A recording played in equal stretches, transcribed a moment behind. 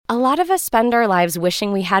A lot of us spend our lives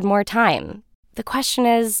wishing we had more time. The question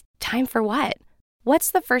is, time for what?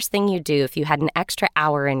 What's the first thing you'd do if you had an extra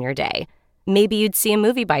hour in your day? Maybe you'd see a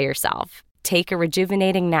movie by yourself, take a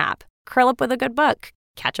rejuvenating nap, curl up with a good book,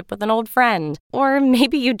 catch up with an old friend, or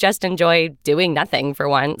maybe you'd just enjoy doing nothing for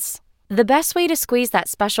once. The best way to squeeze that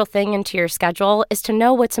special thing into your schedule is to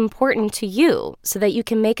know what's important to you so that you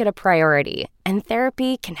can make it a priority, and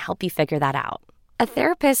therapy can help you figure that out. A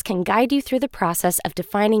therapist can guide you through the process of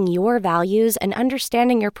defining your values and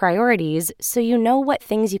understanding your priorities so you know what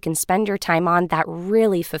things you can spend your time on that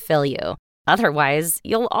really fulfill you. Otherwise,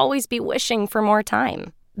 you'll always be wishing for more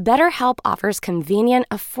time. BetterHelp offers convenient,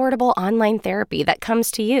 affordable online therapy that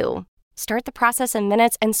comes to you. Start the process in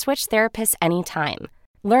minutes and switch therapists anytime.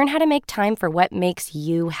 Learn how to make time for what makes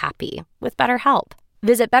you happy with BetterHelp.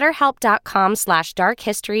 Visit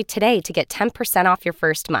BetterHelp.com/darkhistory today to get 10% off your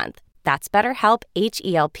first month. That's BetterHelp,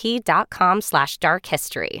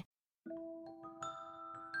 HELP.com/darkhistory.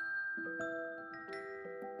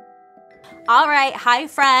 All right. Hi,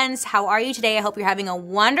 friends. How are you today? I hope you're having a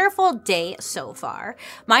wonderful day so far.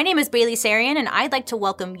 My name is Bailey Sarian, and I'd like to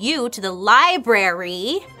welcome you to the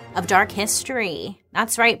Library of Dark History.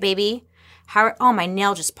 That's right, baby. Oh, my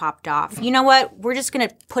nail just popped off. You know what? We're just going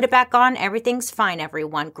to put it back on. Everything's fine,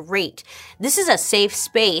 everyone. Great. This is a safe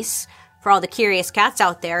space for all the curious cats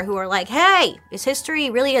out there who are like, hey, is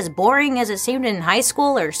history really as boring as it seemed in high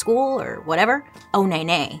school or whatever? Oh,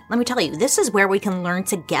 nay. Let me tell you, this is where we can learn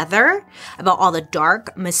together about all the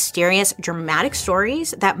dark, mysterious, dramatic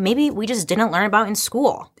stories that maybe we just didn't learn about in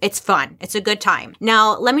school. It's fun. It's a good time.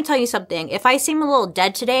 Now, let me tell you something. If I seem a little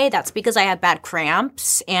dead today, that's because I have bad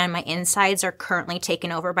cramps and my insides are currently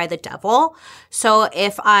taken over by the devil. So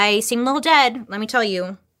if I seem a little dead, let me tell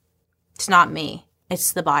you, it's not me.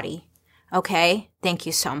 It's the body. Okay, thank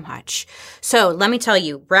you so much. So let me tell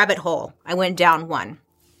you, rabbit hole. I went down one.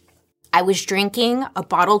 I was drinking a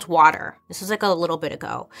bottled water. This was like a little bit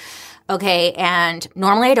ago. Okay, and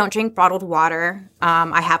normally I don't drink bottled water.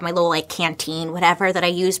 I have my little canteen, whatever that I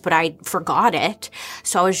use, but I forgot it.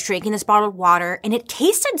 So I was drinking this bottled water and it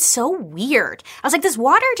tasted so weird. I was like, this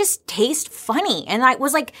water just tastes funny. And I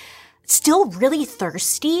was like, still really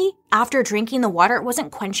thirsty after drinking the water. It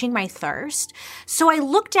wasn't quenching my thirst. So I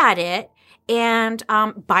looked at it. And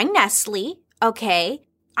by Nestle, okay,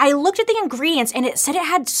 I looked at the ingredients and it said it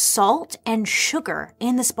had salt and sugar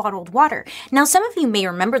in this bottled water. Now, some of you may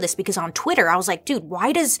remember this because on Twitter, I was like, dude,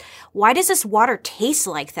 why does this water taste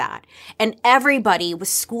like that? And everybody was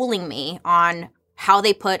schooling me on how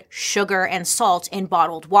they put sugar and salt in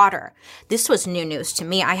bottled water. This was new news to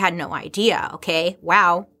me. I had no idea, okay?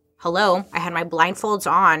 Wow. Hello. I had my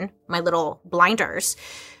blindfolds on, my little blinders.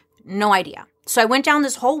 No idea. So I went down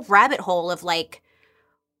this whole rabbit hole of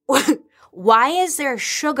why is there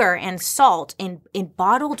sugar and salt in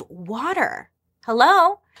bottled water?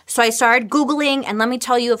 Hello? So I started Googling, and let me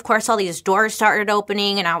tell you, of course, all these doors started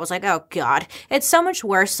opening, and I was like, oh, God, it's so much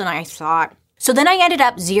worse than I thought. So then I ended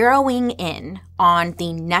up zeroing in on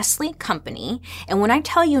the Nestle company. And when I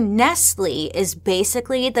tell you Nestle is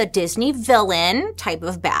basically the Disney villain type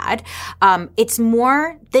of bad, it's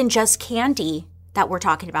more than just candy that we're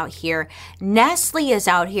talking about here. Nestle is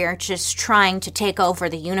out here just trying to take over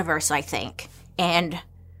the universe, I think. And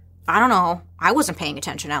I don't know. I wasn't paying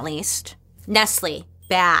attention, at least. Nestle,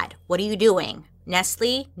 bad. What are you doing?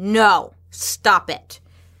 Nestle, no. Stop it.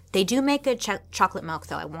 They do make good chocolate milk,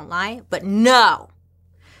 though, I won't lie. But no.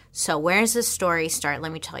 So where does this story start?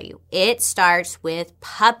 Let me tell you. It starts with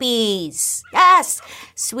puppies. Yes.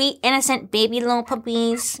 Sweet, innocent baby little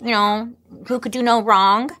puppies. You know, who could do no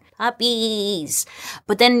wrong? Puppies.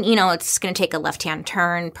 But then, it's going to take a left-hand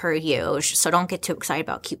turn per usual, so don't get too excited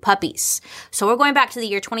about cute puppies. So we're going back to the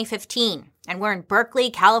year 2015, and we're in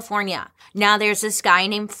Berkeley, California. Now there's this guy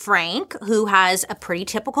named Frank who has a pretty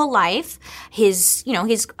typical life. He's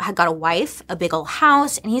got a wife, a big old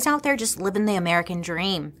house, and he's out there just living the American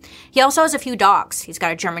dream. He also has a few dogs. He's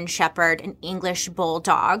got a German Shepherd, an English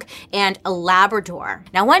Bulldog, and a Labrador.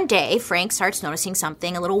 Now one day, Frank starts noticing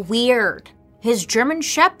something a little weird. His German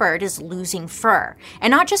Shepherd is losing fur.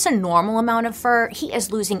 And not just a normal amount of fur, he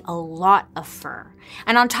is losing a lot of fur.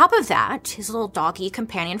 And on top of that, his little doggy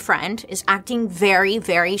companion friend is acting very,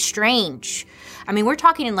 very strange. I mean, we're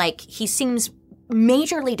talking he seems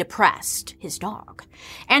majorly depressed, his dog.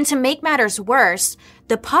 And to make matters worse,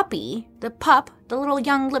 the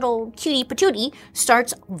young little cutie patootie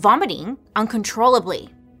starts vomiting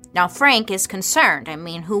uncontrollably. Now, Frank is concerned. I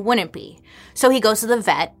mean, who wouldn't be? So he goes to the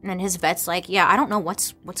vet, and his vet's like, yeah, I don't know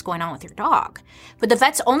what's going on with your dog. But the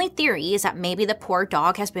vet's only theory is that maybe the poor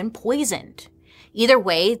dog has been poisoned. Either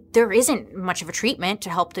way, there isn't much of a treatment to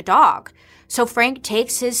help the dog. So Frank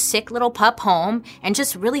takes his sick little pup home and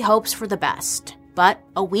just really hopes for the best. But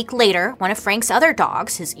a week later, one of Frank's other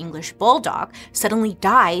dogs, his English bulldog, suddenly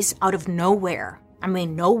dies out of nowhere. I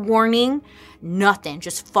mean, no warning, nothing,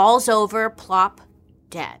 just falls over, plop,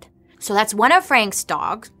 dead. So that's one of Frank's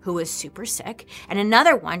dogs, who is super sick, and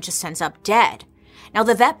another one just ends up dead. Now,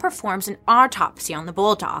 the vet performs an autopsy on the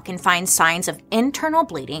bulldog and finds signs of internal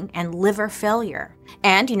bleeding and liver failure.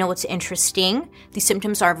 And you know what's interesting? These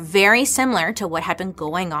symptoms are very similar to what had been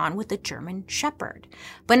going on with the German Shepherd.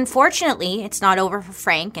 But unfortunately, it's not over for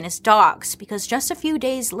Frank and his dogs, because just a few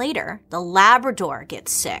days later, the Labrador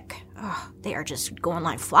gets sick. They are just going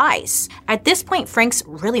like flies. At this point, Frank's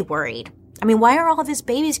really worried. I mean, why are all of his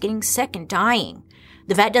babies getting sick and dying?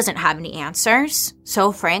 The vet doesn't have any answers,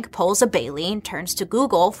 so Frank pulls a Bailey and turns to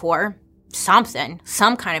Google for something,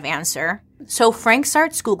 some kind of answer. So Frank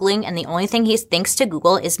starts Googling, and the only thing he thinks to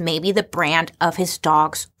Google is maybe the brand of his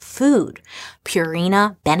dog's food,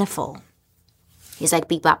 Purina Beneful. He's like,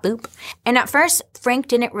 beep, bop, boop. And at first, Frank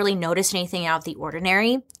didn't really notice anything out of the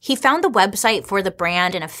ordinary. He found the website for the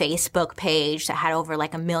brand in a Facebook page that had over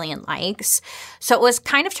like 1 million likes. So it was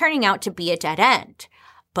kind of turning out to be a dead end.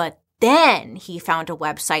 But then he found a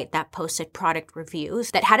website that posted product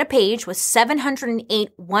reviews that had a page with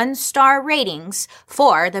 708 one-star ratings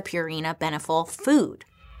for the Purina Beneful food.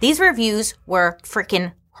 These reviews were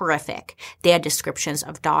freaking horrific. They had descriptions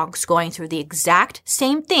of dogs going through the exact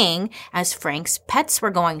same thing as Frank's pets were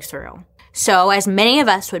going through. So, as many of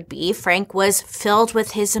us would be, Frank was filled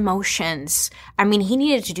with his emotions. I mean, he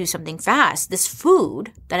needed to do something fast. This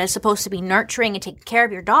food that is supposed to be nurturing and taking care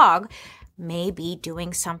of your dog may be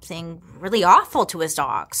doing something really awful to his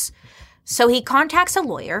dogs. So he contacts a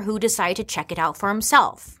lawyer who decided to check it out for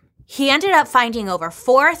himself. He ended up finding over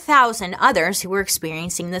 4,000 others who were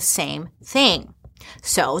experiencing the same thing.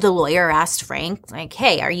 So the lawyer asked Frank, like,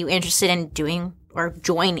 hey, are you interested in doing or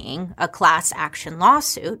joining a class action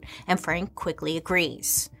lawsuit? And Frank quickly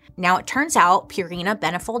agrees. Now, it turns out Purina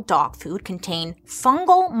Beneful dog food contained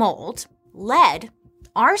fungal mold, lead,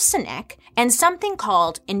 arsenic, and something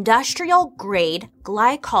called industrial-grade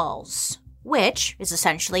glycols, which is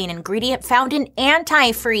essentially an ingredient found in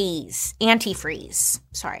antifreeze,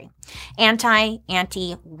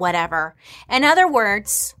 whatever. In other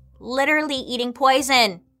words, literally eating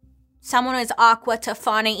poison. Someone is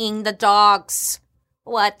aqua-tofanaing the dogs.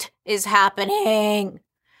 What is happening?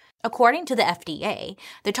 According to the FDA,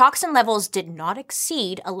 the toxin levels did not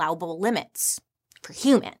exceed allowable limits for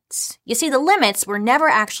humans. You see, the limits were never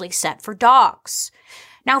actually set for dogs.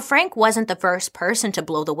 Now, Frank wasn't the first person to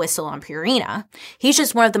blow the whistle on Purina. He's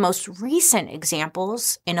just one of the most recent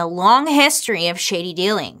examples in a long history of shady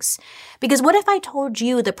dealings. Because what if I told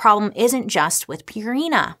you the problem isn't just with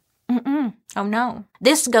Purina? Oh no.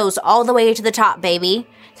 This goes all the way to the top, baby,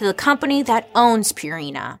 to the company that owns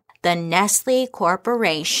Purina, the Nestle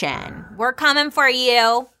Corporation. We're coming for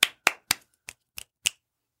you.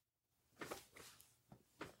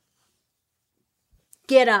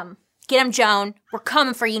 Get 'em. Get 'em, Joan. We're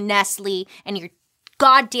coming for you, Nestle, and your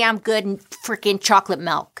goddamn good freaking chocolate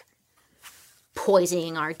milk.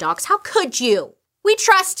 Poisoning our dogs. How could you? We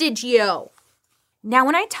trusted you. Now,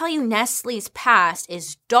 when I tell you Nestle's past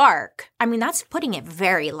is dark, I mean, that's putting it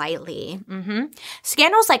very lightly.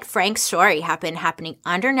 Scandals like Frank's story have been happening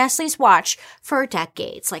under Nestle's watch for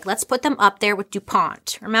decades. Like, let's put them up there with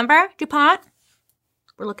DuPont. Remember DuPont?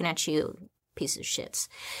 We're looking at you, piece of shits.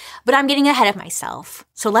 But I'm getting ahead of myself.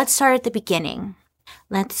 So let's start at the beginning.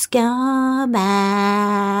 Let's go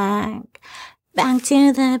back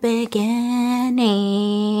to the beginning.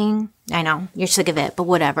 I know, you're sick of it, but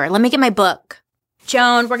whatever. Let me get my book.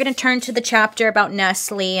 Joan, we're going to turn to the chapter about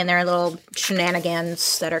Nestle and their little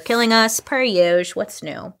shenanigans that are killing us, per usual. What's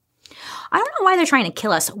new? I don't know why they're trying to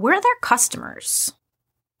kill us. We're their customers.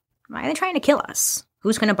 Why are they trying to kill us?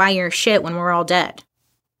 Who's going to buy your shit when we're all dead?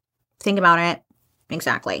 Think about it.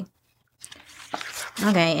 Exactly.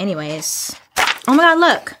 Okay, anyways. Oh my god,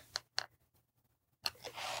 look.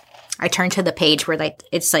 I turned to the page where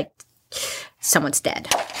it's like someone's dead.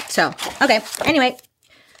 So, okay. Anyway.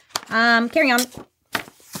 Carry on.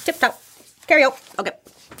 Tip-top. Carry on. Okay.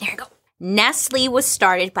 There you go. Nestle was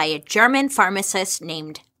started by a German pharmacist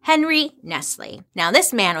named Henry Nestle. Now,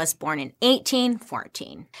 this man was born in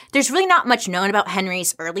 1814. There's really not much known about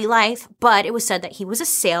Henry's early life, but it was said that he was a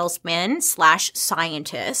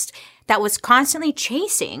salesman/scientist that was constantly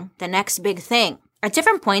chasing the next big thing. At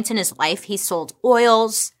different points in his life, he sold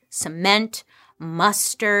oils, cement,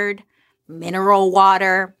 mustard, mineral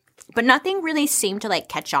water, but nothing really seemed to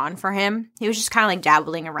catch on for him. He was just kind of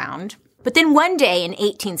dabbling around. But then one day in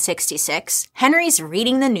 1866, Henry's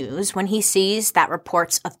reading the news when he sees that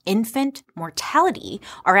reports of infant mortality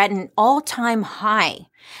are at an all-time high.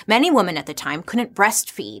 Many women at the time couldn't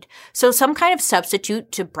breastfeed, so some kind of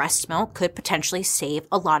substitute to breast milk could potentially save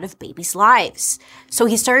a lot of babies' lives. So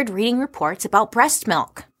he started reading reports about breast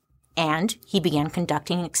milk. And he began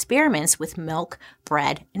conducting experiments with milk,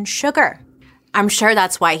 bread, and sugar. I'm sure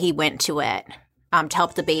that's why he went to it, to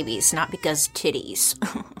help the babies, not because titties.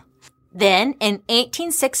 Then, in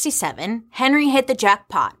 1867, Henry hit the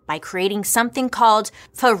jackpot by creating something called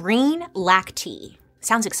farine lactee.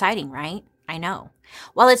 Sounds exciting, right? I know.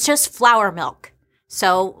 Well, it's just flour milk.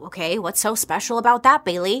 So, okay, what's so special about that,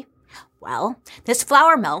 Bailey? Well, this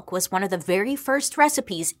flour milk was one of the very first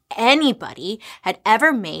recipes anybody had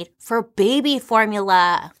ever made for baby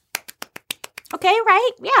formula. Okay,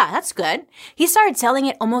 right? Yeah, that's good. He started selling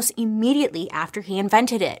it almost immediately after he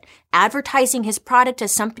invented it, advertising his product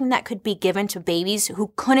as something that could be given to babies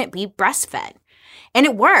who couldn't be breastfed. And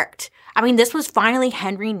it worked. I mean, this was finally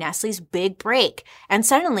Henry Nestle's big break, and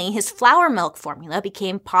suddenly his flour milk formula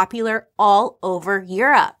became popular all over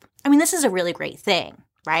Europe. I mean, this is a really great thing,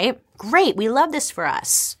 right? Great, we love this for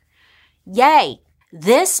us. Yay!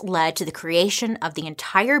 This led to the creation of the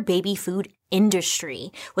entire baby food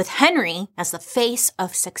industry, with Henry as the face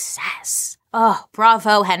of success. Oh,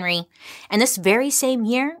 bravo, Henry. And this very same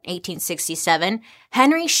year, 1867,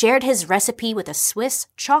 Henry shared his recipe with a Swiss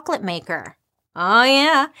chocolate maker. Oh,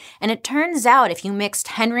 yeah. And it turns out if you mixed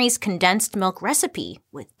Henry's condensed milk recipe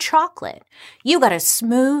with chocolate, you got a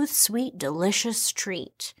smooth, sweet, delicious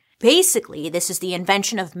treat. Basically, this is the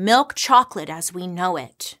invention of milk chocolate as we know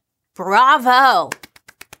it. Bravo!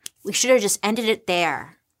 We should have just ended it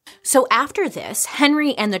there. So after this,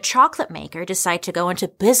 Henry and the chocolate maker decide to go into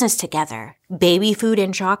business together. Baby food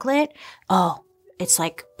and chocolate? Oh, it's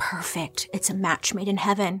like perfect. It's a match made in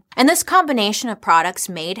heaven. And this combination of products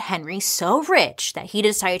made Henry so rich that he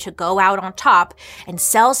decided to go out on top and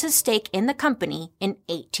sells his stake in the company in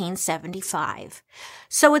 1875.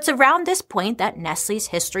 So it's around this point that Nestle's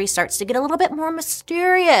history starts to get a little bit more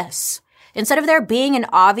mysterious. Instead of there being an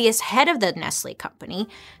obvious head of the Nestle company,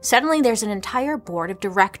 suddenly there's an entire board of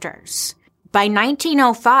directors. By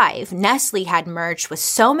 1905, Nestle had merged with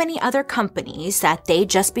so many other companies that they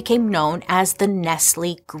just became known as the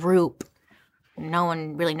Nestle Group. No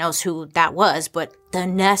one really knows who that was, but the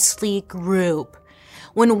Nestle Group.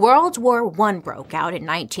 When World War I broke out in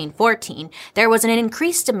 1914, there was an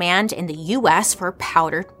increased demand in the U.S. for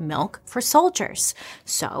powdered milk for soldiers.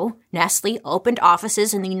 So Nestle opened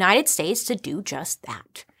offices in the United States to do just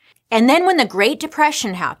that. And then when the Great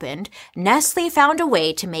Depression happened, Nestle found a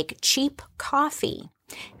way to make cheap coffee.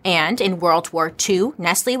 And in World War II,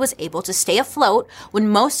 Nestle was able to stay afloat when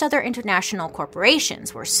most other international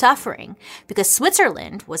corporations were suffering because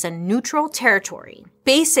Switzerland was a neutral territory.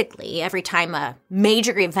 Basically, every time a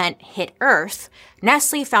major event hit Earth,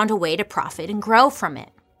 Nestle found a way to profit and grow from it.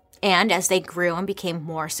 And as they grew and became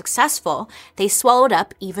more successful, they swallowed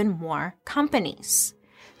up even more companies.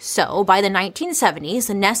 So by the 1970s,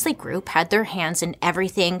 the Nestle Group had their hands in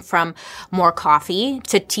everything from more coffee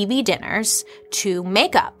to TV dinners to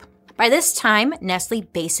makeup. By this time, Nestle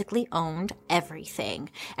basically owned everything.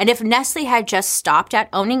 And if Nestle had just stopped at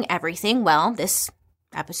owning everything, well, this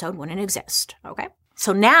episode wouldn't exist, okay?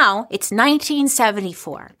 So now it's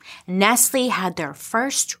 1974. Nestle had their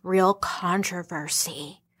first real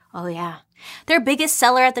controversy. Oh yeah. Their biggest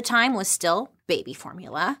seller at the time was still baby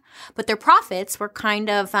formula, but their profits were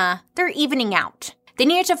they're evening out. They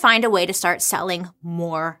needed to find a way to start selling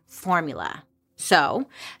more formula. So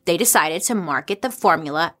they decided to market the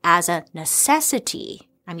formula as a necessity.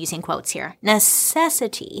 I'm using quotes here.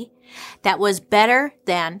 Necessity that was better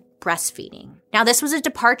than breastfeeding. Now, this was a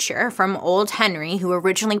departure from old Henry, who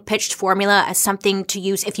originally pitched formula as something to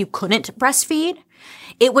use if you couldn't breastfeed.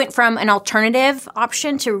 It went from an alternative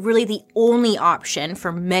option to really the only option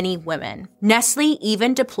for many women. Nestle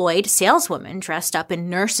even deployed saleswomen dressed up in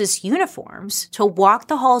nurses' uniforms to walk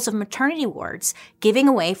the halls of maternity wards, giving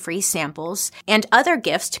away free samples and other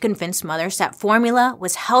gifts to convince mothers that formula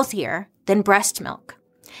was healthier than breast milk.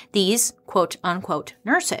 These quote-unquote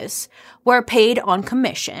nurses were paid on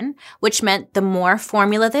commission, which meant the more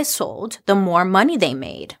formula they sold, the more money they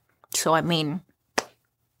made. So,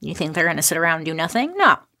 you think they're going to sit around and do nothing?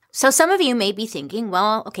 No. So some of you may be thinking,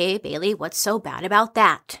 well, okay, Bailey, what's so bad about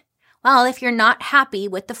that? Well, if you're not happy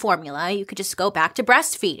with the formula, you could just go back to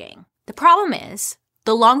breastfeeding. The problem is,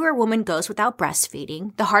 the longer a woman goes without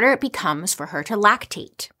breastfeeding, the harder it becomes for her to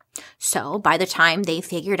lactate. So by the time they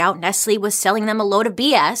figured out Nestle was selling them a load of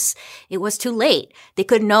BS, it was too late. They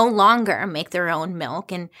could no longer make their own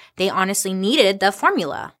milk, and they honestly needed the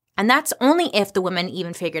formula. And that's only if the women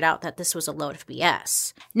even figured out that this was a load of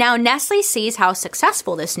BS. Now, Nestle sees how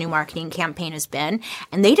successful this new marketing campaign has been,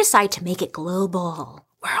 and they decide to make it global,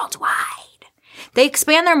 worldwide. They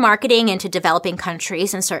expand their marketing into developing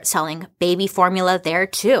countries and start selling baby formula there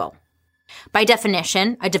too. By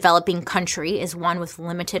definition, a developing country is one with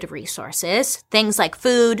limited resources, things like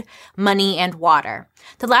food, money, and water.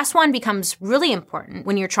 The last one becomes really important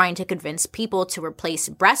when you're trying to convince people to replace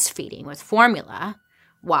breastfeeding with formula.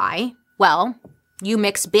 Why? Well, you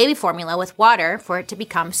mix baby formula with water for it to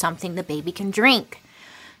become something the baby can drink.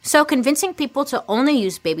 So convincing people to only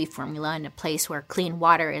use baby formula in a place where clean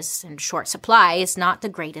water is in short supply is not the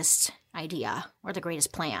greatest idea or the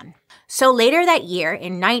greatest plan. So later that year,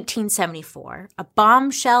 in 1974, a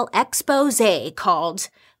bombshell expose called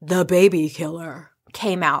The Baby Killer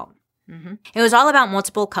came out. It was all about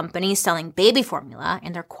multiple companies selling baby formula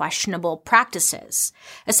and their questionable practices.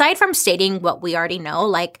 Aside from stating what we already know,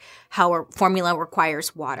 like how formula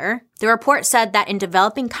requires water, the report said that in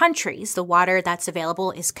developing countries, the water that's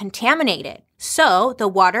available is contaminated. So the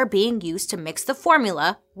water being used to mix the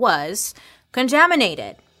formula was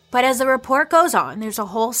contaminated. But as the report goes on, there's a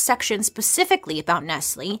whole section specifically about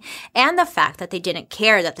Nestle and the fact that they didn't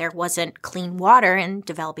care that there wasn't clean water in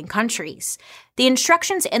developing countries. The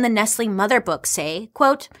instructions in the Nestle Mother Book say,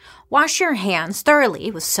 quote, "Wash your hands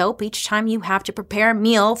thoroughly with soap each time you have to prepare a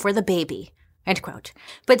meal for the baby." End quote.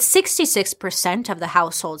 But 66% of the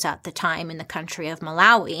households at the time in the country of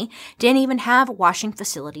Malawi didn't even have washing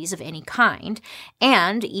facilities of any kind,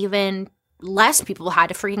 and even less people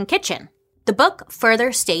had a freaking kitchen. The book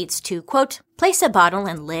further states to, quote, "Place a bottle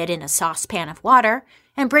and lid in a saucepan of water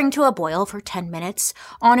and bring to a boil for 10 minutes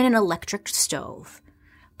on an electric stove."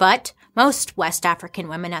 But most West African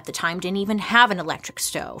women at the time didn't even have an electric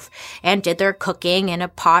stove and did their cooking in a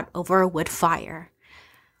pot over a wood fire.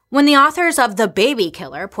 When the authors of The Baby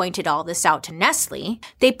Killer pointed all this out to Nestle,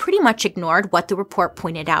 they pretty much ignored what the report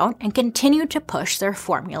pointed out and continued to push their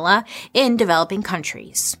formula in developing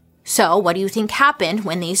countries. So, what do you think happened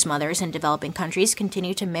when these mothers in developing countries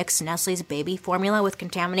continued to mix Nestle's baby formula with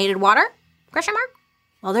contaminated water? Question mark?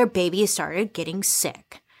 Well, their babies started getting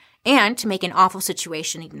sick. And to make an awful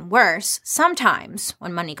situation even worse, sometimes,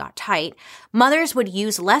 when money got tight, mothers would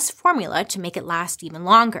use less formula to make it last even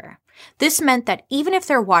longer. This meant that even if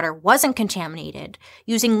their water wasn't contaminated,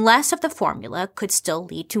 using less of the formula could still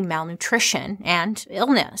lead to malnutrition and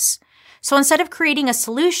illness. So instead of creating a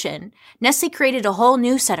solution, Nestle created a whole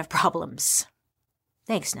new set of problems.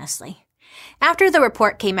 Thanks, Nestle. After the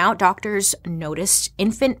report came out, doctors noticed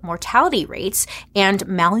infant mortality rates and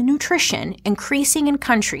malnutrition increasing in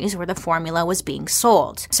countries where the formula was being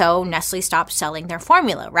sold. So Nestle stopped selling their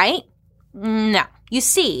formula, right? No. You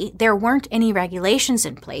see, there weren't any regulations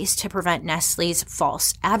in place to prevent Nestle's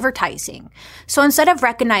false advertising. So instead of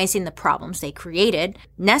recognizing the problems they created,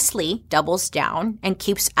 Nestle doubles down and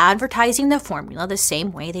keeps advertising the formula the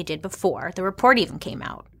same way they did before the report even came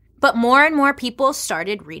out. But more and more people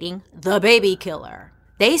started reading The Baby Killer.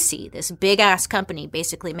 They see this big-ass company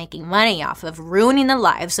basically making money off of ruining the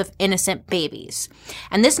lives of innocent babies.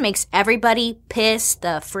 And this makes everybody piss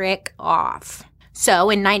the frick off. So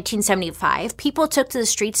in 1975, people took to the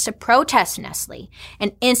streets to protest Nestle,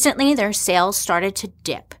 and instantly their sales started to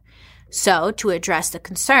dip. So to address the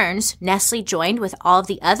concerns, Nestle joined with all of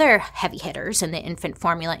the other heavy hitters in the infant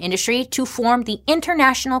formula industry to form the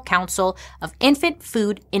International Council of Infant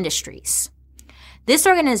Food Industries. This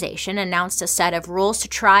organization announced a set of rules to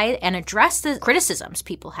try and address the criticisms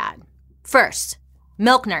people had. First,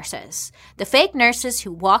 milk nurses. The fake nurses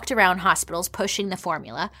who walked around hospitals pushing the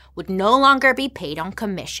formula would no longer be paid on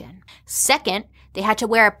commission. Second, they had to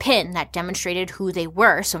wear a pin that demonstrated who they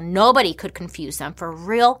were so nobody could confuse them for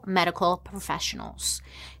real medical professionals.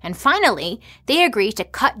 And finally, they agreed to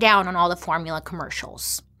cut down on all the formula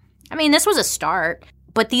commercials. I mean, this was a start,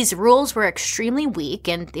 but these rules were extremely weak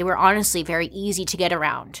and they were honestly very easy to get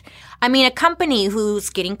around. I mean, a company who's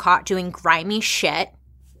getting caught doing grimy shit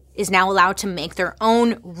is now allowed to make their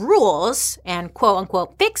own rules and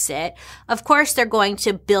quote-unquote fix it. Of course, they're going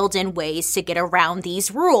to build in ways to get around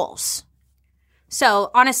these rules.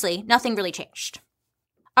 So, honestly, nothing really changed.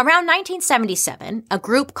 Around 1977, a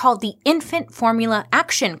group called the Infant Formula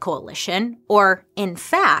Action Coalition, or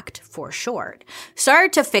INFACT for short,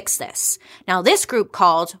 started to fix this. Now, this group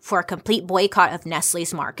called for a complete boycott of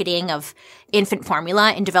Nestle's marketing of infant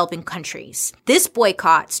formula in developing countries. This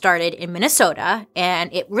boycott started in Minnesota,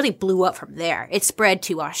 and it really blew up from there. It spread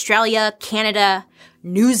to Australia, Canada,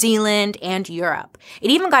 New Zealand, and Europe. It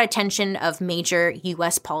even got attention of major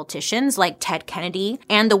U.S. politicians like Ted Kennedy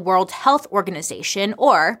and the World Health Organization,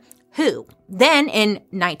 or WHO. Then in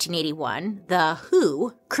 1981, the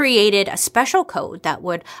WHO created a special code that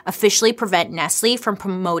would officially prevent Nestle from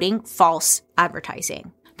promoting false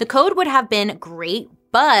advertising. The code would have been great,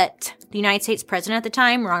 but the United States president at the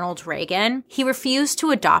time, Ronald Reagan, he refused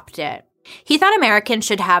to adopt it. He thought Americans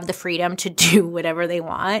should have the freedom to do whatever they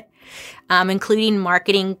want, including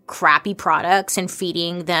marketing crappy products and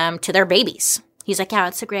feeding them to their babies. He's like, yeah,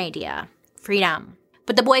 that's a great idea. Freedom.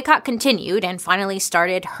 But the boycott continued and finally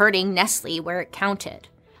started hurting Nestle where it counted.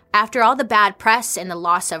 After all the bad press and the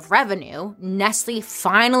loss of revenue, Nestle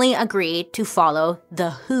finally agreed to follow the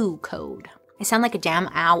WHO code. I sound like a damn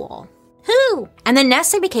owl. WHO! And then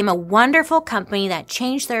Nestle became a wonderful company that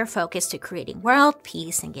changed their focus to creating world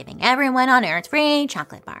peace and giving everyone on Earth free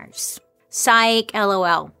chocolate bars. Psych,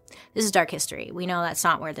 LOL. This is dark history. We know that's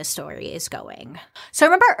not where this story is going. So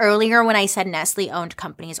remember earlier when I said Nestle owned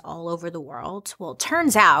companies all over the world? Well, it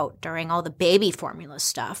turns out during all the baby formula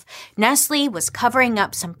stuff, Nestle was covering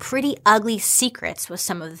up some pretty ugly secrets with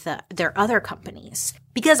some of their other companies.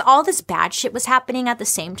 Because all this bad shit was happening at the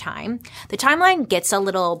same time, the timeline gets a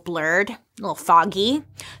little blurred, a little foggy.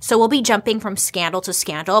 So we'll be jumping from scandal to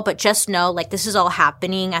scandal, but just know like this is all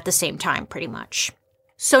happening at the same time pretty much.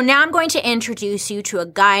 So now I'm going to introduce you to a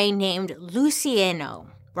guy named Luciano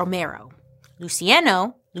Romero.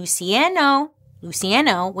 Luciano was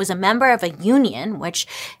a member of a union, which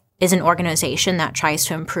is an organization that tries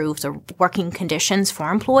to improve the working conditions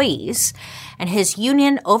for employees. And his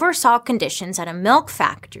union oversaw conditions at a milk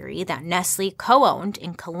factory that Nestle co-owned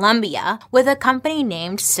in Colombia with a company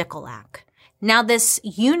named Sicolac. Now, this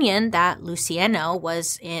union that Luciano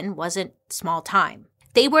was in wasn't small time.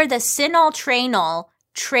 They were the Sinol-Trainol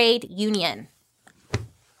Trade Union.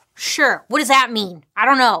 Sure, what does that mean? I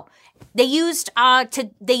don't know. They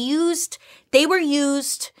were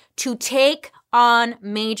used to take on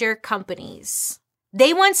major companies.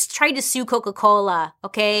 They once tried to sue Coca-Cola,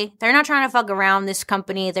 okay? They're not trying to fuck around this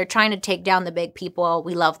company. They're trying to take down the big people.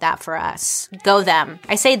 We love that for us. Go them.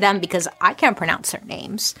 I say them because I can't pronounce their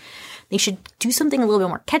names. They should do something a little bit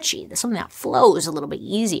more catchy. There's something that flows a little bit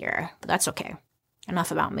easier, but that's okay.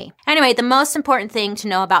 Enough about me. Anyway, the most important thing to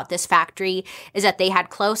know about this factory is that they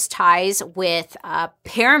had close ties with a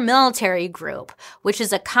paramilitary group, which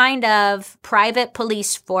is a kind of private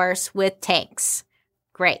police force with tanks.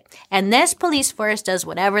 Great. And this police force does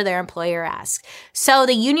whatever their employer asks. So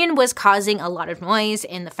the union was causing a lot of noise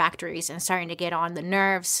in the factories and starting to get on the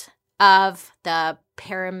nerves of the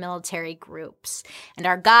paramilitary groups. And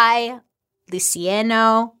our guy,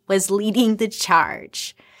 Luciano, was leading the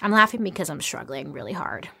charge. I'm laughing because I'm struggling really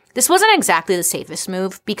hard. This wasn't exactly the safest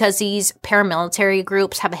move because these paramilitary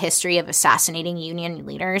groups have a history of assassinating union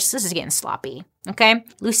leaders. This is getting sloppy, okay?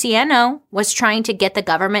 Luciano was trying to get the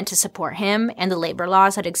government to support him and the labor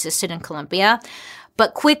laws that existed in Colombia,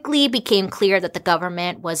 but quickly became clear that the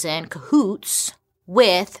government was in cahoots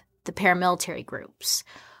with the paramilitary groups.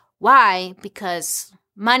 Why? Because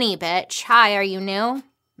money, bitch. Hi, are you new?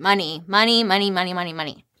 Money.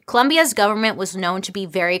 Colombia's government was known to be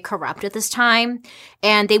very corrupt at this time,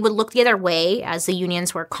 and they would look the other way as the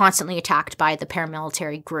unions were constantly attacked by the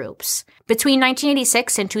paramilitary groups. Between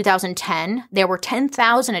 1986 and 2010, there were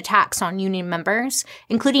 10,000 attacks on union members,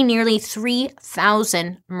 including nearly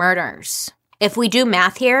 3,000 murders. If we do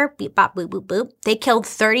math here, beep, bop, boop, boop, boop, they killed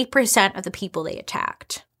 30% of the people they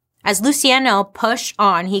attacked. As Luciano pushed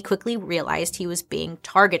on, he quickly realized he was being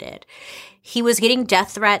targeted. He was getting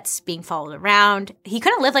death threats, being followed around. He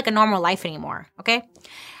couldn't live like a normal life anymore, okay?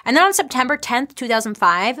 And then on September 10th,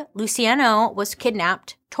 2005, Luciano was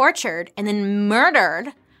kidnapped, tortured, and then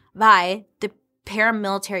murdered by the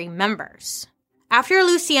paramilitary members. After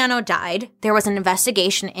Luciano died, there was an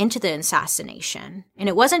investigation into the assassination. And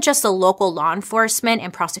it wasn't just the local law enforcement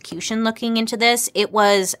and prosecution looking into this. It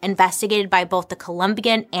was investigated by both the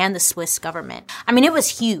Colombian and the Swiss government. I mean, it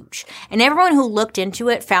was huge. And everyone who looked into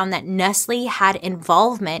it found that Nestle had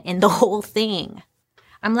involvement in the whole thing.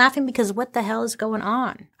 I'm laughing because what the hell is going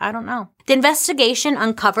on? I don't know. The investigation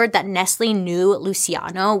uncovered that Nestle knew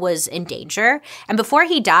Luciano was in danger. And before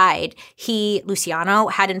he died, Luciano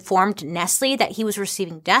had informed Nestle that he was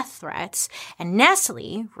receiving death threats, and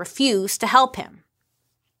Nestle refused to help him.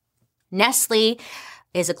 Nestle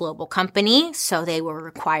is a global company, so they were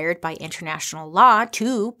required by international law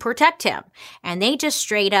to protect him. And they just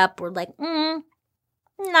straight up were like,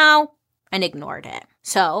 no, and ignored it.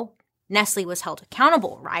 So Nestle was held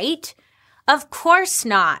accountable, right? Of course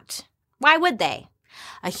not. Why would they?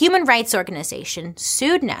 A human rights organization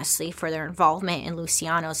sued Nestle for their involvement in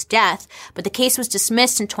Luciano's death, but the case was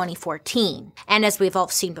dismissed in 2014. And as we've all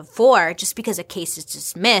seen before, just because a case is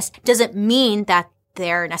dismissed doesn't mean that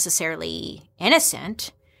they're necessarily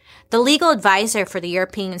innocent. The legal advisor for the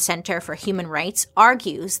European Center for Human Rights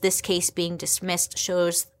argues this case being dismissed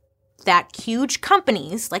shows that huge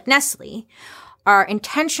companies like Nestle are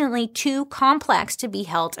intentionally too complex to be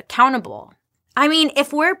held accountable. I mean,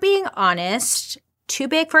 if we're being honest, too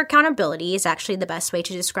big for accountability is actually the best way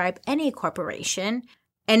to describe any corporation,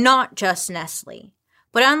 and not just Nestle.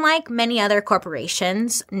 But unlike many other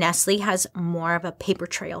corporations, Nestle has more of a paper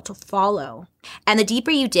trail to follow. And the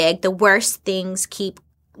deeper you dig, the worse things keep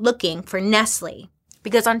looking for Nestle.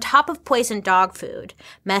 Because on top of poisoned dog food,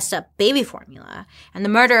 messed up baby formula, and the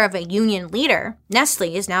murder of a union leader,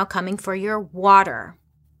 Nestle is now coming for your water.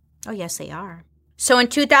 Oh, yes, they are. So in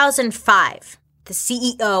 2005, the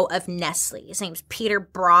CEO of Nestle, his name's Peter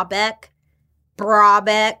Brabeck.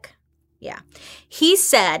 Yeah. He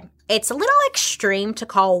said, it's a little extreme to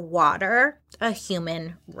call water a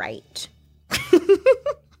human right.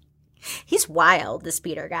 He's wild, this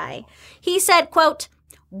Peter guy. He said, quote,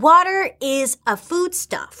 water is a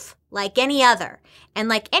foodstuff like any other. And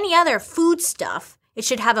like any other foodstuff, it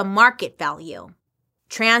should have a market value.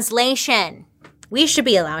 Translation, we should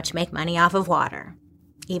be allowed to make money off of water,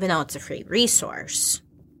 even though it's a free resource.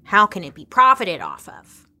 How can it be profited off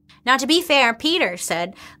of? Now, to be fair, Peter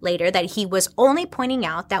said later that he was only pointing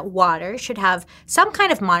out that water should have some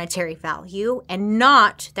kind of monetary value and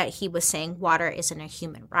not that he was saying water isn't a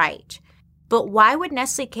human right. But why would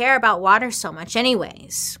Nestle care about water so much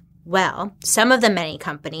anyways? Well, some of the many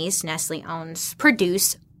companies Nestle owns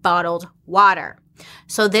produce bottled water.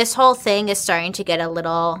 So this whole thing is starting to get a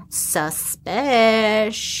little suspicious.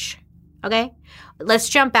 Okay? Let's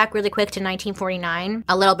jump back really quick to 1949.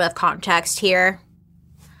 A little bit of context here.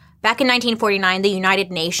 Back in 1949, the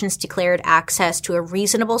United Nations declared access to a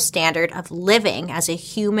reasonable standard of living as a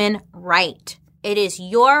human right. It is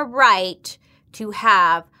your right to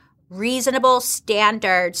have reasonable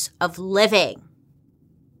standards of living.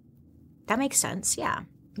 That makes sense, yeah.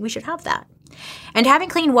 We should have that. And having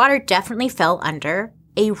clean water definitely fell under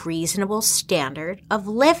a reasonable standard of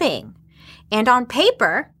living. And on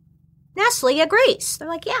paper, Nestle agrees. They're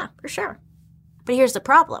like, yeah, for sure. But here's the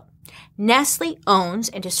problem. Nestle owns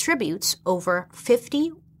and distributes over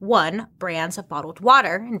 51 brands of bottled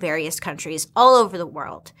water in various countries all over the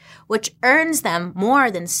world, which earns them more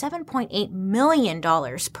than $7.8 million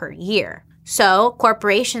per year. So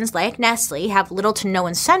corporations like Nestle have little to no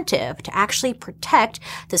incentive to actually protect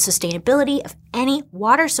the sustainability of any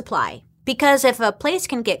water supply. Because if a place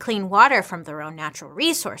can get clean water from their own natural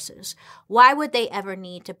resources, why would they ever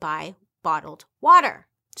need to buy bottled water?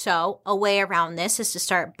 So a way around this is to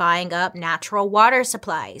start buying up natural water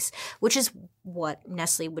supplies, which is what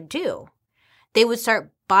Nestle would do. They would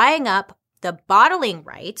start buying up the bottling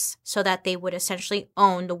rights so that they would essentially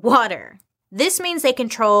own the water. This means they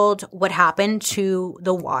controlled what happened to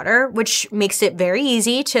the water, which makes it very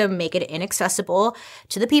easy to make it inaccessible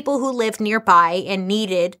to the people who lived nearby and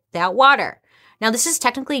needed that water. Now, this is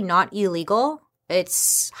technically not illegal.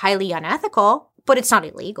 It's highly unethical, but it's not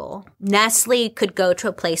illegal. Nestle could go to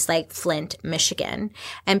a place like Flint, Michigan,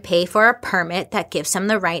 and pay for a permit that gives them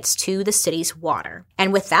the rights to the city's water.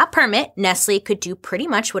 And with that permit, Nestle could do pretty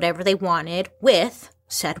much whatever they wanted with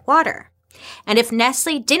said water. And if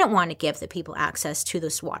Nestle didn't want to give the people access to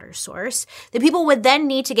this water source, the people would then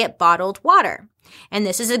need to get bottled water. And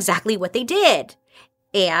this is exactly what they did.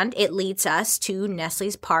 And it leads us to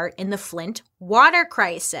Nestle's part in the Flint water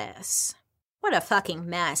crisis. What a fucking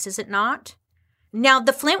mess, is it not? Now,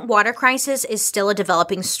 the Flint water crisis is still a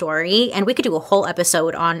developing story, and we could do a whole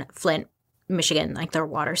episode on Flint, Michigan, like their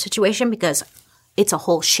water situation, because it's a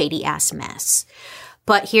whole shady-ass mess.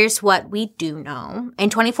 But here's what we do know. In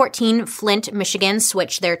 2014, Flint, Michigan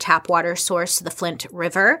switched their tap water source to the Flint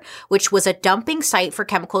River, which was a dumping site for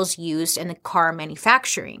chemicals used in the car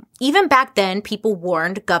manufacturing. Even back then, people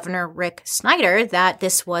warned Governor Rick Snyder that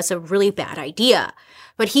this was a really bad idea.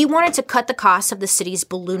 But he wanted to cut the cost of the city's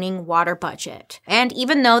ballooning water budget. And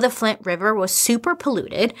even though the Flint River was super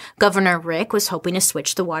polluted, Governor Rick was hoping to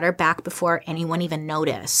switch the water back before anyone even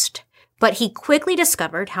noticed. But he quickly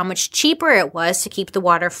discovered how much cheaper it was to keep the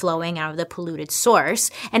water flowing out of the polluted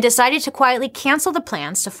source and decided to quietly cancel the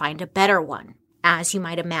plans to find a better one. As you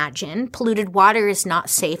might imagine, polluted water is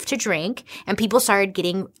not safe to drink, and people started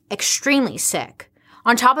getting extremely sick.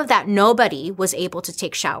 On top of that, nobody was able to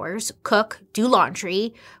take showers, cook, do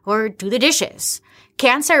laundry, or do the dishes.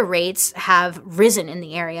 Cancer rates have risen in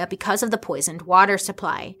the area because of the poisoned water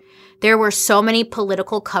supply. There were so many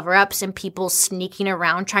political cover-ups and people sneaking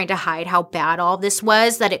around trying to hide how bad all this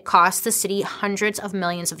was that it cost the city hundreds of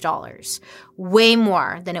millions of dollars. Way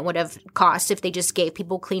more than it would have cost if they just gave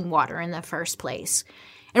people clean water in the first place.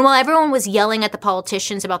 And while everyone was yelling at the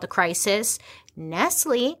politicians about the crisis,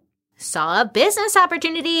 Nestle saw a business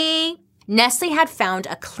opportunity. Nestle had found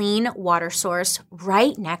a clean water source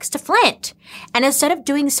right next to Flint. And instead of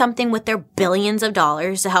doing something with their billions of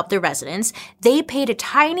dollars to help their residents, they paid a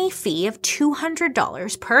tiny fee of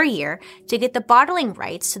 $200 per year to get the bottling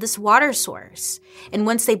rights to this water source. And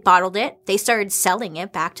once they bottled it, they started selling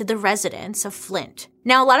it back to the residents of Flint.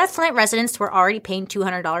 Now, a lot of Flint residents were already paying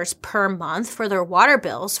 $200 per month for their water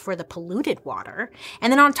bills for the polluted water.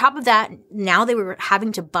 And then on top of that, now they were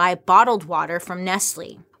having to buy bottled water from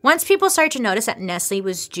Nestle. Once people started to notice that Nestle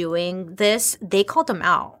was doing this, they called them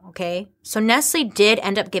out, okay? So Nestle did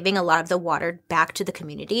end up giving a lot of the water back to the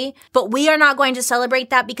community, but we are not going to celebrate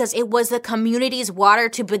that because it was the community's water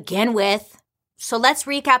to begin with. So let's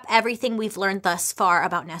recap everything we've learned thus far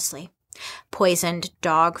about Nestle. Poisoned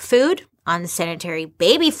dog food, unsanitary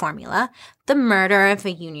baby formula, the murder of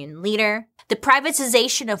a union leader, the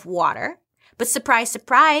privatization of water. But surprise,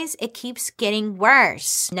 surprise, it keeps getting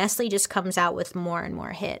worse. Nestle just comes out with more and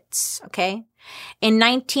more hits, okay? In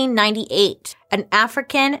 1998, an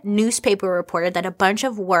African newspaper reported that a bunch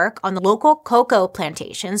of work on the local cocoa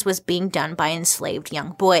plantations was being done by enslaved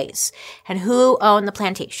young boys. And who owned the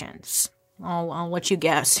plantations? Oh, I'll let you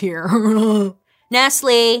guess here.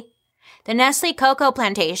 Nestle. The Nestle cocoa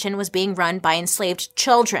plantation was being run by enslaved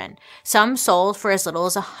children. Some sold for as little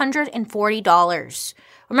as $140.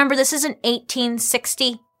 Remember, this isn't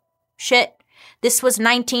 1860 shit. This was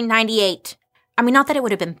 1998. I mean, not that it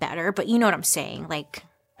would have been better, but you know what I'm saying. Like,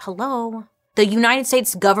 hello. The United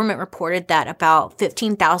States government reported that about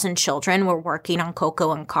 15,000 children were working on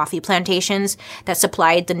cocoa and coffee plantations that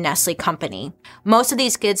supplied the Nestle company. Most of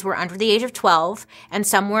these kids were under the age of 12, and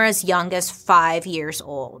some were as young as 5 years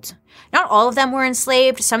old. Not all of them were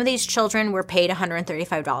enslaved. Some of these children were paid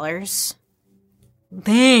 $135.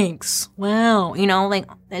 Thanks. Wow. You know, like,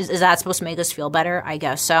 is that supposed to make us feel better? I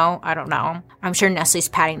guess so. I don't know. I'm sure Nestle's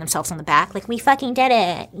patting themselves on the back like, we fucking did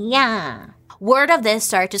it. Yeah. Word of this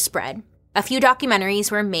started to spread. A few documentaries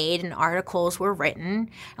were made and articles were written.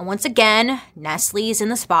 And once again, Nestle's in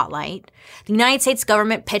the spotlight. The United States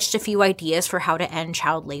government pitched a few ideas for how to end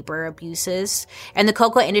child labor abuses. And the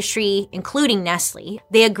cocoa industry, including Nestle,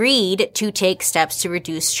 they agreed to take steps to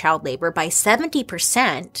reduce child labor by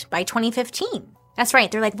 70% by 2015. That's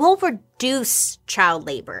right. They're like, we'll reduce child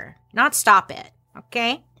labor, not stop it.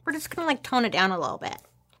 Okay? We're just going to like tone it down a little bit.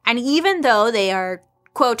 And even though they are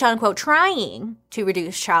quote unquote trying to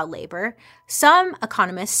reduce child labor, some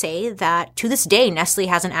economists say that to this day, Nestle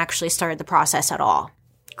hasn't actually started the process at all.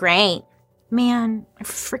 Great. Man, I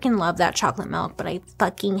freaking love that chocolate milk, but I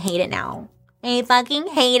fucking hate it now. I fucking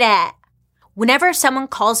hate it. Whenever someone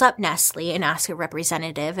calls up Nestle and asks a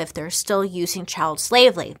representative if they're still using child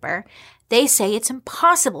slave labor, they say it's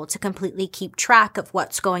impossible to completely keep track of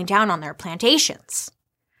what's going down on their plantations.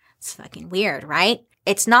 It's fucking weird, right?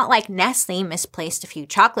 It's not like Nestle misplaced a few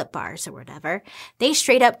chocolate bars or whatever. They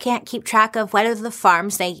straight up can't keep track of whether the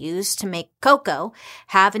farms they use to make cocoa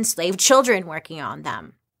have enslaved children working on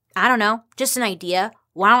them. I don't know, just an idea.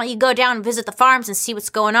 Why don't you go down and visit the farms and see what's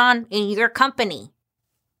going on in your company?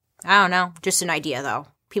 I don't know, just an idea though.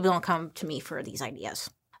 People don't come to me for these ideas.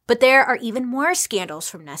 But there are even more scandals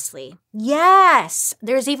from Nestle. Yes,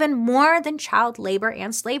 there's even more than child labor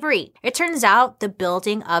and slavery. It turns out the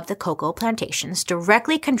building of the cocoa plantations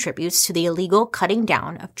directly contributes to the illegal cutting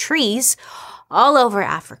down of trees all over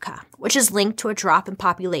Africa, which is linked to a drop in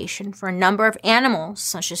population for a number of animals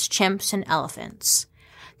such as chimps and elephants.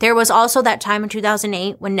 There was also that time in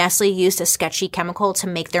 2008 when Nestle used a sketchy chemical to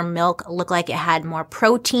make their milk look like it had more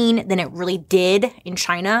protein than it really did in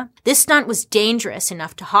China. This stunt was dangerous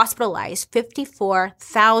enough to hospitalize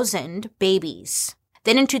 54,000 babies.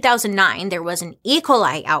 Then in 2009, there was an E.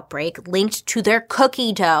 coli outbreak linked to their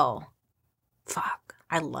cookie dough. Fuck.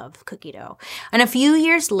 I love cookie dough. And a few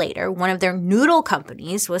years later, one of their noodle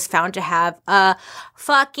companies was found to have a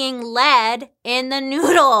fucking lead in the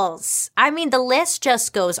noodles. I mean, the list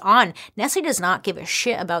just goes on. Nestle does not give a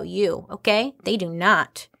shit about you, okay? They do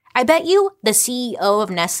not. I bet you the CEO of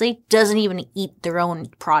Nestle doesn't even eat their own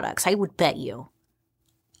products. I would bet you.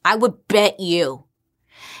 I would bet you.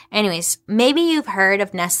 Anyways, maybe you've heard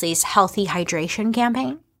of Nestle's healthy hydration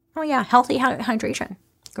campaign. Oh yeah, healthy hydration.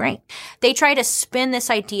 Great. They try to spin this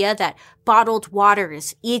idea that bottled water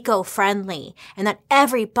is eco-friendly and that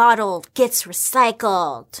every bottle gets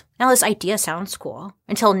recycled. Now, this idea sounds cool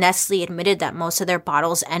until Nestle admitted that most of their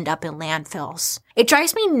bottles end up in landfills. It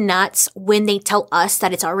drives me nuts when they tell us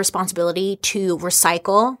that it's our responsibility to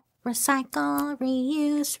recycle. Recycle,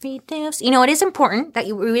 reuse, reduce. You know, it is important that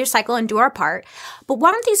we recycle and do our part, but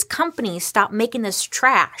why don't these companies stop making this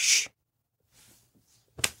trash?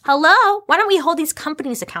 Hello? Why don't we hold these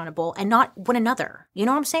companies accountable and not one another? You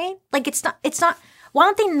know what I'm saying? Like, it's not, why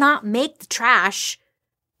don't they not make the trash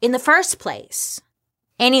in the first place?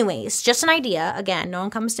 Anyways, just an idea. Again, no one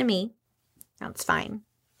comes to me. That's fine.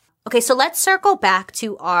 Okay, so let's circle back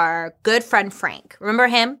to our good friend Frank. Remember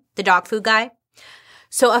him? The dog food guy?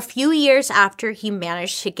 So a few years after he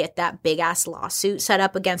managed to get that big-ass lawsuit set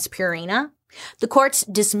up against Purina, the courts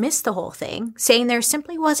dismissed the whole thing, saying there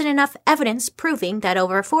simply wasn't enough evidence proving that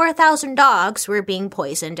over 4,000 dogs were being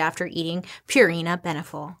poisoned after eating Purina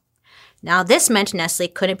Beneful. Now, this meant Nestle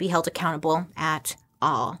couldn't be held accountable at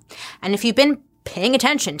all. And if you've been paying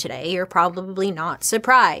attention today, you're probably not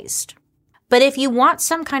surprised. But if you want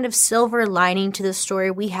some kind of silver lining to the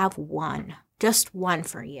story, we have one. Just one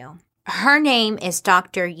for you. Her name is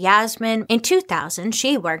Dr. Yasmin. In 2000,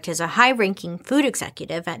 she worked as a high-ranking food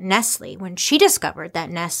executive at Nestle when she discovered that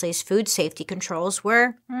Nestle's food safety controls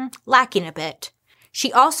were lacking a bit.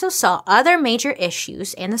 She also saw other major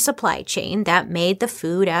issues in the supply chain that made the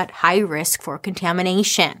food at high risk for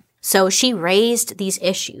contamination. So she raised these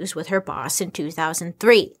issues with her boss in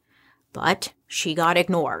 2003, but she got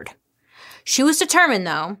ignored. She was determined,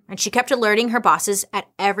 though, and she kept alerting her bosses at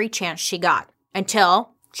every chance she got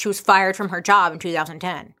until she was fired from her job in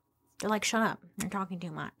 2010. They're like, shut up. You're talking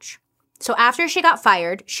too much. So after she got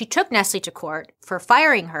fired, she took Nestle to court for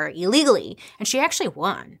firing her illegally, and she actually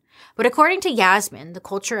won. But according to Yasmin, the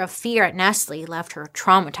culture of fear at Nestle left her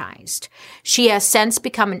traumatized. She has since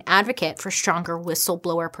become an advocate for stronger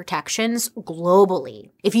whistleblower protections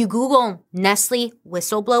globally. If you Google Nestle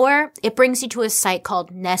whistleblower, it brings you to a site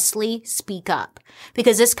called Nestle Speak Up.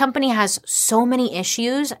 Because this company has so many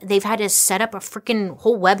issues, they've had to set up a freaking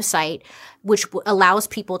whole website which allows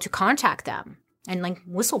people to contact them and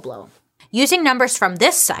whistleblow. Using numbers from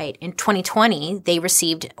this site, in 2020, they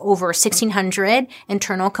received over 1,600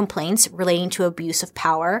 internal complaints relating to abuse of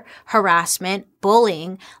power, harassment,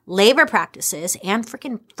 bullying, labor practices, and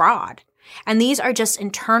freaking fraud. And these are just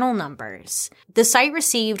internal numbers. The site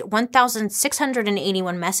received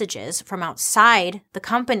 1,681 messages from outside the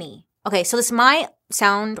company. Okay, so this might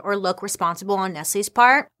sound or look responsible on Nestle's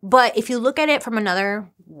part, but if you look at it from another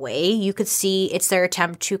way, you could see it's their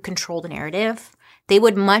attempt to control the narrative. They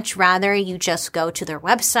would much rather you just go to their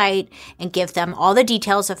website and give them all the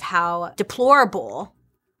details of how deplorable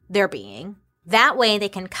they're being. That way they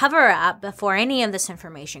can cover up before any of this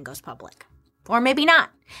information goes public. Or maybe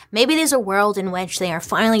not. Maybe there's a world in which they are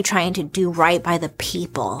finally trying to do right by the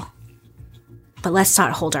people. But let's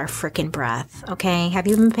not hold our frickin' breath, okay? Have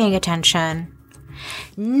you been paying attention?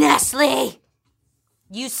 Nestle!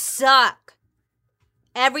 You suck!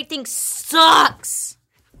 Everything sucks!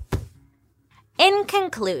 In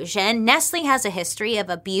conclusion, Nestle has a history of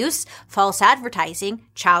abuse, false advertising,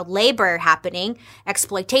 child labor happening,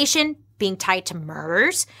 exploitation, being tied to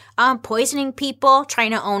murders, poisoning people, trying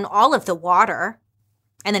to own all of the water,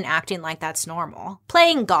 and then acting like that's normal,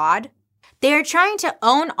 playing God. They are trying to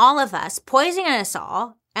own all of us, poisoning us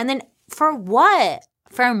all, and then for what?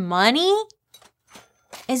 For money?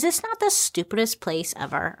 Is this not the stupidest place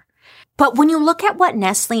ever? But when you look at what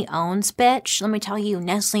Nestle owns, bitch, let me tell you,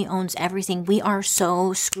 Nestle owns everything. We are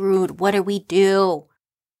so screwed. What do we do?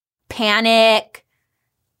 Panic.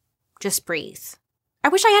 Just breathe. I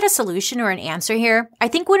wish I had a solution or an answer here. I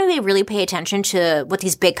think when we really pay attention to what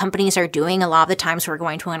these big companies are doing, a lot of the times we're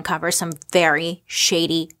going to uncover some very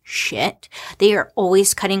shady shit. They are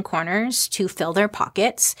always cutting corners to fill their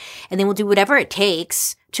pockets, and they will do whatever it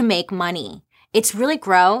takes to make money. It's really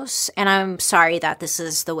gross, and I'm sorry that this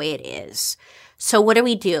is the way it is. So what do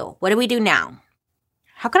we do? What do we do now?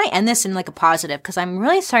 How can I end this in a positive? Because I'm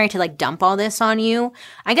really sorry to dump all this on you.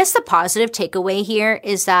 I guess the positive takeaway here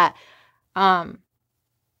is that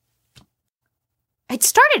it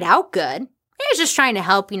started out good. I was just trying to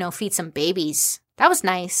help, feed some babies. That was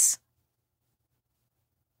nice.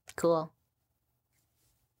 Cool.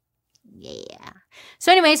 Yeah.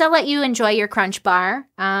 So anyways, I'll let you enjoy your Crunch Bar.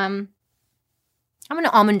 I'm an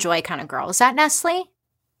Almond Joy kind of girl. Is that Nestle?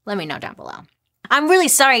 Let me know down below. I'm really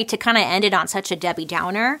sorry to kind of end it on such a Debbie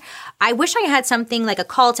Downer. I wish I had something like a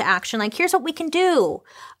call to action, here's what we can do.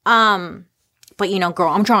 But girl,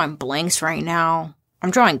 I'm drawing blanks right now.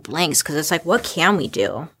 I'm drawing blanks because it's what can we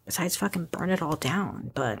do? Besides fucking burn it all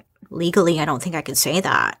down. But legally, I don't think I can say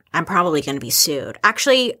that. I'm probably going to be sued.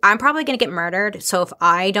 Actually, I'm probably going to get murdered. So if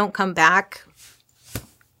I don't come back,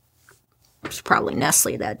 it's probably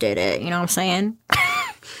Nestle that did it. You know what I'm saying?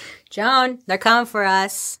 Joan, they're coming for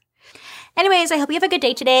us. Anyways, I hope you have a good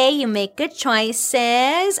day today. You make good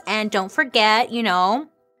choices. And don't forget,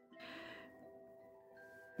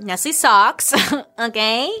 Nestle socks.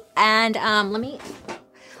 Okay? And let me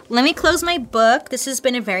Let me close my book. This has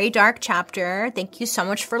been a very dark chapter. Thank you so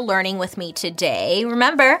much for learning with me today.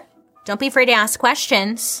 Remember, don't be afraid to ask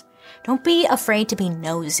questions. Don't be afraid to be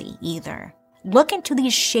nosy either. Look into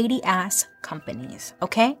these shady-ass companies,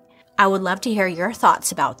 okay? I would love to hear your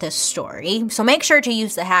thoughts about this story, so make sure to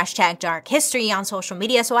use the hashtag Dark History on social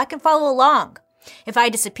media so I can follow along. If I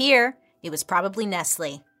disappear, it was probably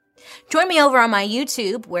Nestle. Join me over on my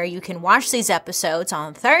YouTube, where you can watch these episodes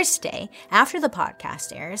on Thursday after the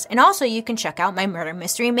podcast airs, and also you can check out my murder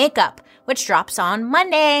mystery makeup, which drops on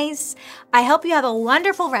Mondays. I hope you have a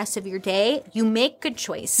wonderful rest of your day. You make good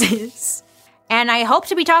choices. And I hope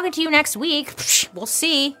to be talking to you next week. We'll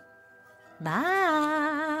see. Bye.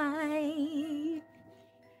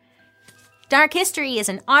 Dark History is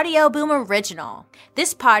an Audio Boom original.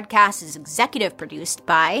 This podcast is executive produced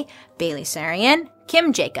by Bailey Sarian,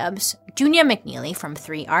 Kim Jacobs, Junia McNeely from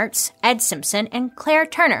 3 Arts, Ed Simpson, and Claire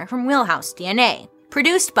Turner from Wheelhouse DNA.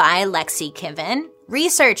 Produced by Lexi Kiven.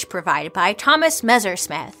 Research provided by Thomas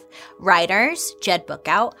Messersmith. Writers, Jed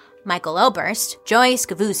Bookout, Michael Oberst, Joy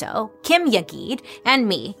Scavuzzo, Kim Yagid, and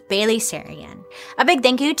me, Bailey Sarian. A big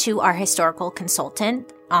thank you to our historical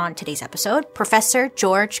consultant on today's episode, Professor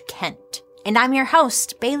George Kent. And I'm your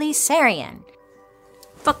host, Bailey Sarian.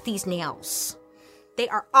 Fuck these nails. They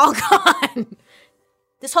are all gone.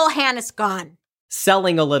 This whole hand is gone.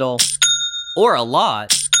 Selling a little or a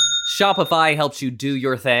lot, Shopify helps you do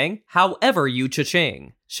your thing, however you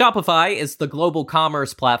cha-ching. Shopify is the global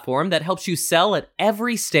commerce platform that helps you sell at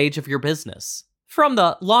every stage of your business. From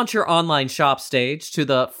the launch your online shop stage to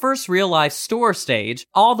the first real-life store stage,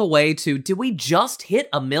 all the way to did we just hit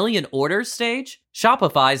 1 million orders stage?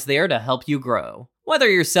 Shopify's there to help you grow. Whether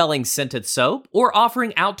you're selling scented soap or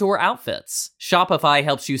offering outdoor outfits, Shopify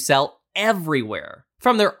helps you sell everywhere.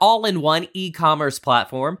 From their all-in-one e-commerce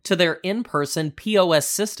platform to their in-person POS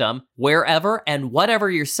system, wherever and whatever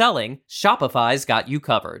you're selling, Shopify's got you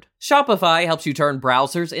covered. Shopify helps you turn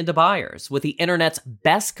browsers into buyers with the internet's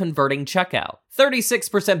best converting checkout,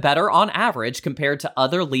 36% better on average compared to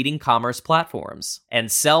other leading commerce platforms.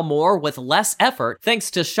 And sell more with less effort thanks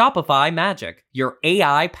to Shopify Magic, your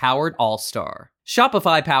AI-powered all-star.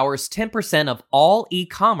 Shopify powers 10% of all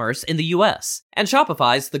e-commerce in the US, and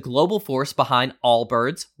Shopify's the global force behind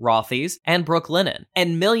Allbirds, Rothy's, and Brooklinen,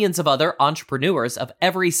 and millions of other entrepreneurs of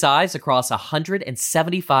every size across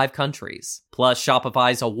 175 countries. Plus,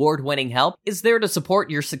 Shopify's award-winning help is there to support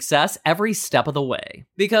your success every step of the way.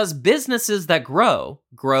 Because businesses that grow,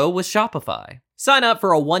 grow with Shopify. Sign up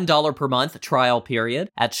for a $1 per month trial period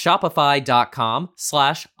at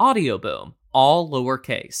shopify.com/audioboom, all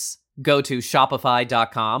lowercase. Go to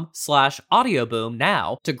shopify.com/audioboom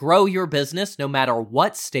now to grow your business no matter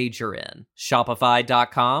what stage you're in.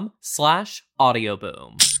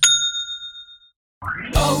 Shopify.com/audioboom.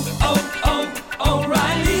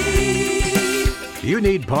 O'Reilly! You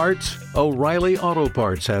need parts? O'Reilly Auto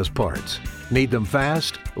Parts has parts. Need them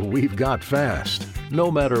fast? We've got fast. No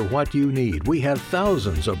matter what you need, we have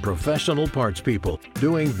thousands of professional parts people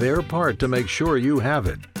doing their part to make sure you have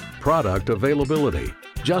it. Product availability.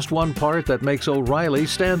 Just one part that makes O'Reilly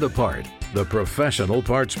stand apart. The professional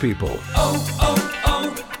parts people.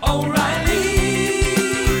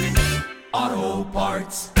 O'Reilly Auto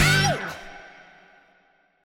Parts.